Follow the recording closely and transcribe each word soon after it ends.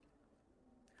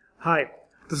Hi,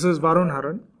 this is Varun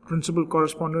Haran, Principal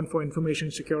Correspondent for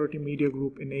Information Security Media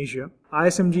Group in Asia.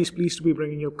 ISMG is pleased to be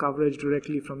bringing you coverage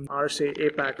directly from RSA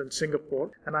APAC in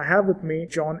Singapore. And I have with me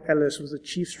John Ellis, who's the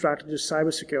Chief Strategist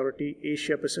Cybersecurity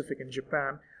Asia Pacific in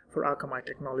Japan for Akamai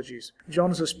Technologies. John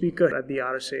is a speaker at the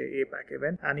RSA APAC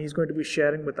event, and he's going to be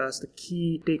sharing with us the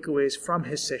key takeaways from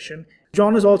his session.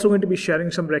 John is also going to be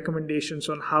sharing some recommendations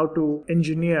on how to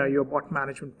engineer your bot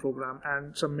management program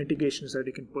and some mitigations that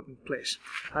you can put in place.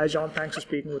 Hi, John. Thanks for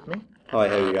speaking with me. Hi,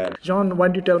 how are you going? John, why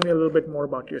don't you tell me a little bit more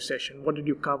about your session? What did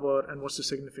you cover and what's the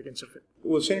significance of it?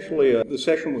 Well, essentially, the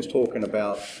session was talking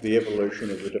about the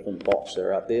evolution of the different bots that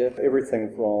are out there. Everything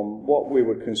from what we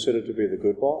would consider to be the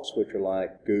good bots, which are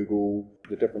like Google,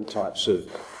 the different types of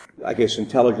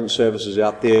intelligence services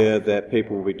out there that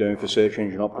people will be doing for search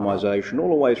engine optimization, all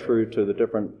the way through to the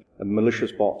different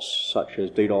malicious bots such as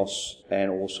DDoS and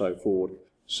also fraud.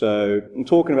 So I'm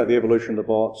talking about the evolution of the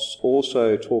bots,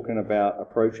 also talking about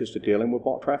approaches to dealing with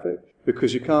bot traffic,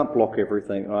 because you can't block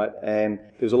everything, right? And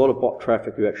there's a lot of bot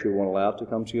traffic you actually want allowed to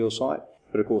come to your site,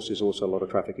 but of course there's also a lot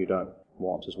of traffic you don't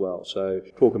want as well. So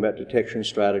talking about detection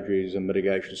strategies and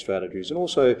mitigation strategies, and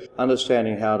also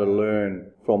understanding how to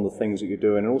learn from the things that you're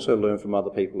doing and also learn from other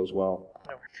people as well.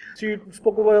 So you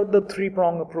spoke about the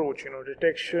three-prong approach,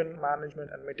 detection,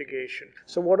 management, and mitigation.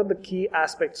 So what are the key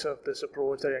aspects of this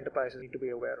approach that enterprises need to be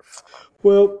aware of?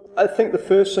 Well, I think the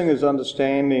first thing is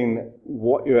understanding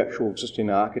what your actual existing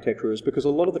architecture is, because a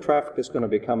lot of the traffic that's going to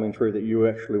be coming through that you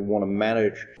actually want to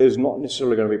manage is not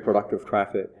necessarily going to be productive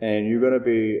traffic, and you're going to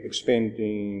be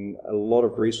expending a lot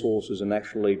of resources in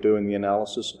actually doing the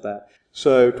analysis of that.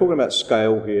 So talking about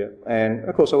scale here, and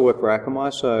of course I work for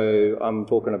Akamai, so I'm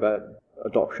talking about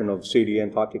adoption of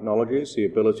CDN type technologies, the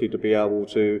ability to be able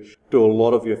to do a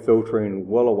lot of your filtering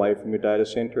well away from your data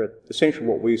center, essentially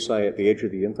what we say at the edge of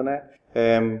the internet.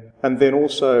 And then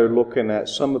also looking at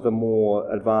some of the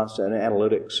more advanced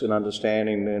analytics and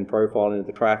understanding and profiling of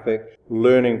the traffic,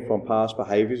 learning from past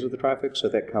behaviors of the traffic. So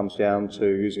that comes down to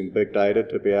using big data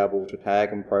to be able to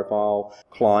tag and profile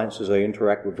clients as they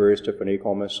interact with various different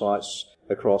e-commerce sites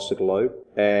across the globe,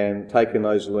 and taking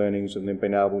those learnings and then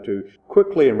being able to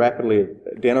quickly and rapidly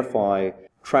identify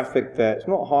traffic that's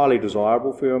not highly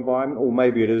desirable for your environment, or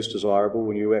maybe it is desirable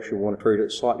when you actually want to treat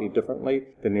it slightly differently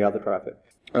than the other traffic.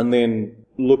 And then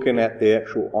looking at the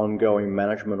actual ongoing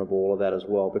management of all of that as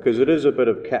well, because it is a bit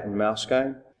of a cat and mouse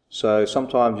game. So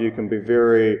sometimes you can be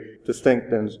very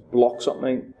distinct and block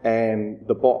something, and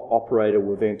the bot operator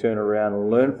will then turn around and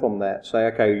learn from that. Say,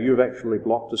 okay, you've actually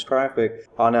blocked this traffic.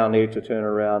 I now need to turn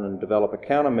around and develop a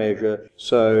countermeasure.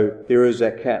 So there is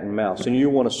that cat and mouse, and you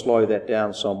want to slow that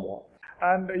down somewhat.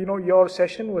 And, your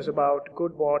session was about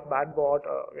good bot, bad bot,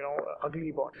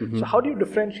 ugly bot. Mm-hmm. So how do you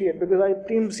differentiate? Because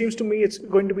it seems to me it's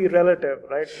going to be relative,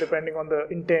 right? Depending on the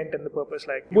intent and the purpose.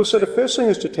 Well, so the first thing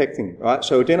is detecting, right?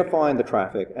 So identifying the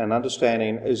traffic and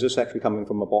understanding, is this actually coming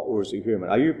from a bot or is it human?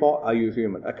 Are you bot? Are you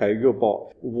human? Okay, you're a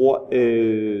bot. What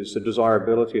is the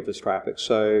desirability of this traffic?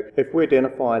 So if we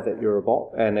identify that you're a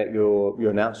bot and that you're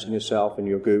announcing yourself and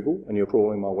you're Google and you're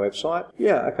crawling my website,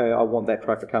 yeah, okay, I want that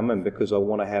traffic come in because I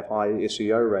want to have high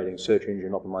SEO ratings, search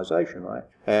engine optimization, right?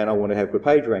 And I want to have good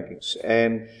page rankings.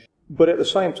 But at the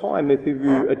same time, if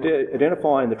you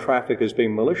identifying the traffic as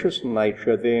being malicious in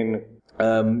nature, then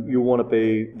you want to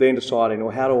be then deciding,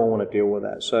 how do I want to deal with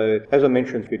that? So, as I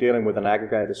mentioned, if you're dealing with an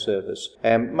aggregator service,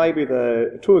 and maybe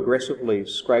they're too aggressively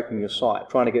scraping your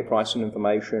site, trying to get pricing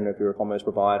information if you're a commerce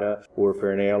provider or if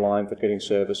you're an airline for getting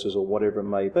services or whatever it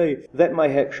may be, that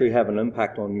may actually have an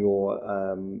impact on your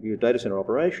data center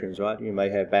operations, right? You may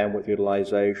have bandwidth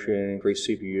utilization, increased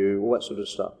CPU, all that sort of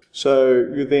stuff. So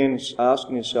you're then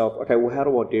asking yourself, okay, well, how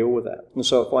do I deal with that? And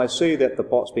so if I see that the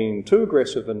bot's being too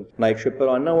aggressive in nature, but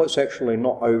I know it's actually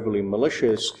not overly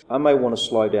malicious, I may want to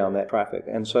slow down that traffic.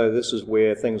 And so this is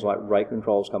where things like rate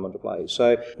controls come into play.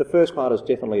 So the first part is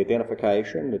definitely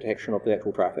identification, detection of the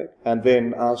actual traffic, and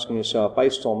then asking yourself,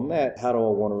 based on that, how do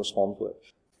I want to respond to it?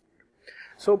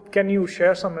 So can you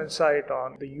share some insight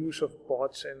on the use of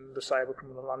bots in the cyber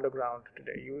criminal underground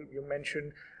today? You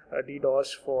mentioned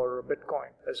DDoS for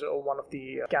Bitcoin as one of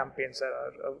the campaigns that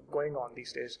are going on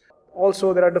these days.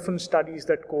 Also, there are different studies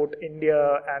that quote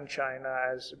India and China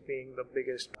as being the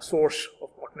biggest source of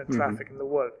botnet traffic in the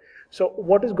world. So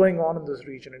what is going on in this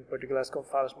region in particular as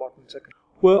far as botnets are concerned?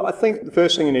 Well, I think the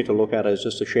first thing you need to look at is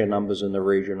just the sheer numbers in the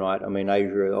region, right? I mean,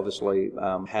 Asia obviously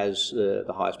has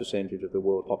the highest percentage of the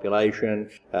world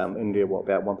population. India,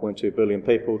 about 1.2 billion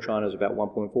people. China's about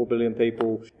 1.4 billion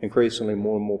people. Increasingly,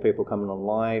 more and more people coming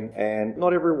online. And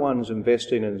not everyone's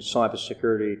investing in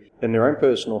cybersecurity in their own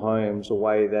personal homes the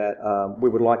way that we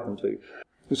would like them to.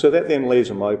 So that then leaves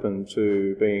them open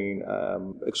to being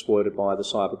exploited by the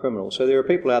cyber criminals. So there are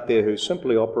people out there who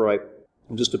simply operate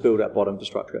just to build out bot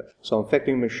infrastructure. So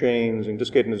infecting machines and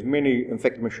just getting as many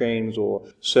infected machines or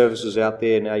services out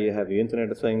there. Now you have the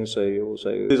Internet of Things, so you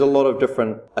also, there's a lot of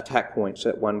different attack points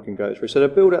that one can go through. So to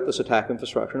build out this attack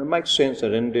infrastructure, and it makes sense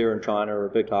that India and China are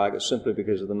big targets simply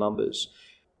because of the numbers.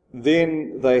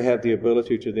 Then they have the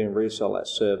ability to then resell that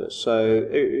service. So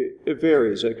it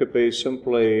varies. It could be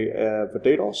simply for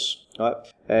DDoS, right?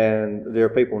 And there are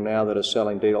people now that are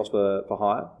selling DDoS for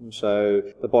hire. So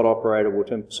the bot operator will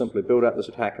simply build up this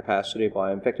attack capacity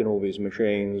by infecting all these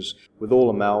machines with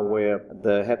all the malware.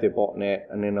 They have their botnet,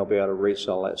 and then they'll be able to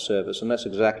resell that service. And that's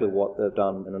exactly what they've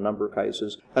done in a number of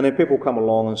cases. And then people come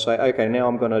along and say, okay, now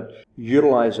I'm going to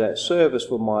utilize that service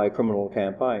for my criminal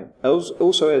campaign.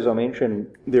 Also, as I mentioned,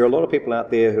 there are a lot of people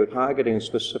out there who are targeting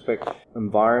specific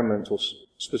environments or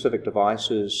specific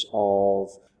devices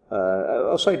of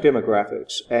I'll say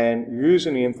demographics, and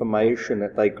using the information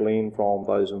that they glean from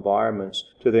those environments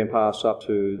to then pass up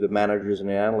to the managers and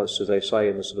the analysts, as they say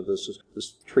in this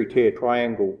three-tier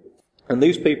triangle. And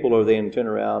these people are then turning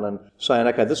around and saying,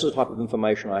 okay, this is the type of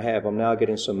information I have. I'm now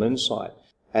getting some insight.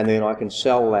 And then I can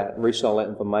resell that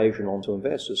information onto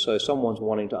investors. So if someone's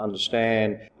wanting to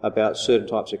understand about certain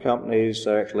types of companies,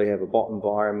 they actually have a bot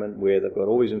environment where they've got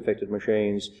all these infected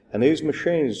machines, and these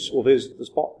machines, or this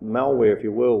bot malware, if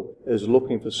you will, is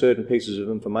looking for certain pieces of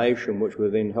information which will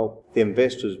then help the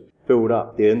investors build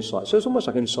up their insights. So it's almost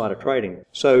like insider trading.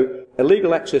 So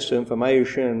illegal access to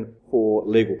information for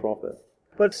legal profit.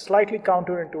 But slightly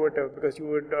counterintuitive, because you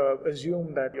would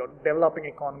assume that your developing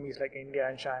economies like India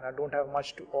and China don't have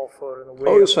much to offer in the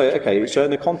way so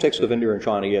in the context of India and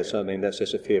China, yes, I mean, that's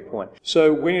a fair point.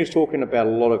 So when you're talking about a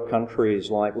lot of countries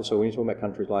like, also when you're talking about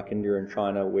countries like India and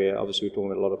China, where obviously we're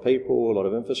talking about a lot of people, a lot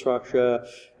of infrastructure,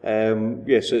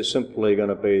 yes, it's simply going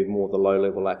to be more the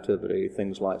low-level activity,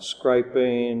 things like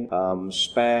scraping,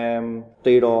 spam,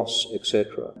 DDoS,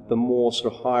 etc. The more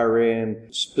sort of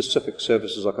higher-end specific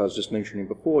services, like I was just mentioning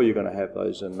before, you're going to have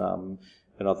those in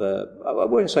other, I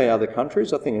wouldn't say other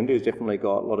countries. I think India's definitely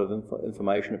got a lot of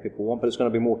information that people want, but it's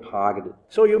going to be more targeted.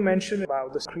 So you mentioned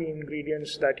about the three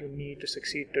ingredients that you need to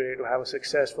succeed today to have a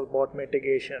successful bot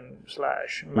mitigation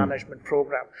 / management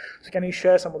program. So can you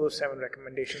share some of those 7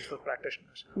 recommendations for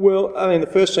practitioners? Well, I mean, the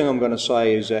first thing I'm going to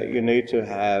say is that you need to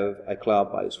have a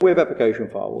cloud-based web application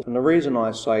firewall. And the reason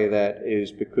I say that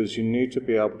is because you need to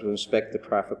be able to inspect the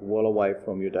traffic well away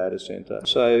from your data center.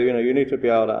 So, you need to be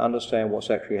able to understand what's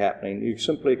actually happening. You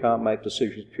simply can't make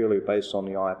decisions purely based on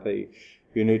the IP.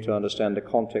 You need to understand the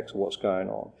context of what's going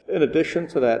on. In addition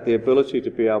to that, the ability to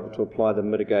be able to apply the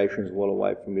mitigations well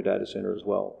away from your data center as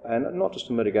well. And not just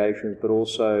the mitigations, but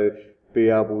also be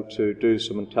able to do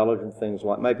some intelligent things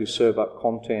like maybe serve up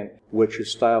content which is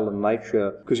stale in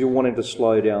nature because you're wanting to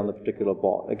slow down the particular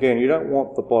bot. Again, you don't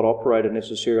want the bot operator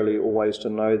necessarily always to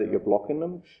know that you're blocking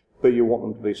them, but you want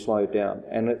them to be slowed down.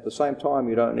 And at the same time,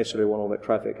 you don't necessarily want all that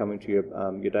traffic coming to your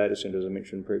data center, as I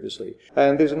mentioned previously.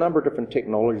 And there's a number of different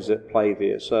technologies that play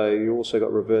there. So you also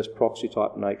got reverse proxy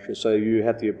type nature. So you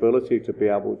have the ability to be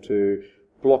able to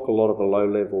block a lot of the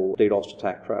low-level DDoS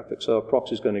attack traffic. So a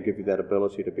proxy is going to give you that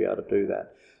ability to be able to do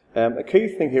that. A key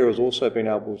thing here is also being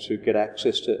able to get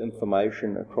access to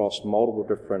information across multiple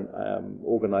different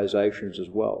organizations as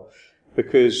well.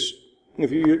 Because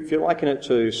if you're liking it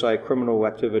to, say, criminal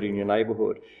activity in your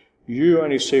neighborhood, you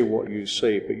only see what you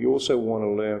see, but you also want to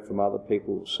learn from other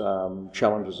people's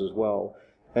challenges as well.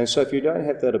 And so if you don't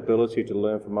have that ability to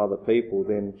learn from other people,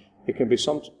 then it can be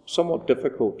somewhat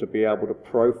difficult to be able to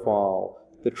profile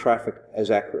the traffic as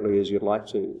accurately as you'd like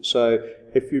to. So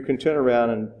if you can turn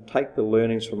around and take the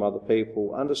learnings from other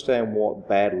people, understand what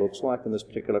bad looks like in this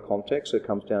particular context, it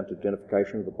comes down to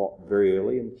identification of the bot very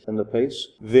early in the piece,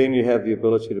 then you have the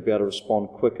ability to be able to respond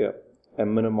quicker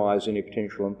and minimize any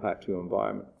potential impact to your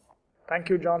environment. Thank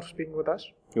you, John, for speaking with us.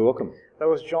 You're welcome. That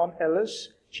was John Ellis,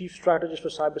 Chief Strategist for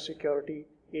Cybersecurity,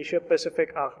 Asia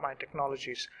Pacific Akamai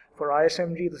Technologies. For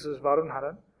ISMG, this is Varun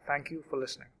Haran. Thank you for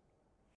listening.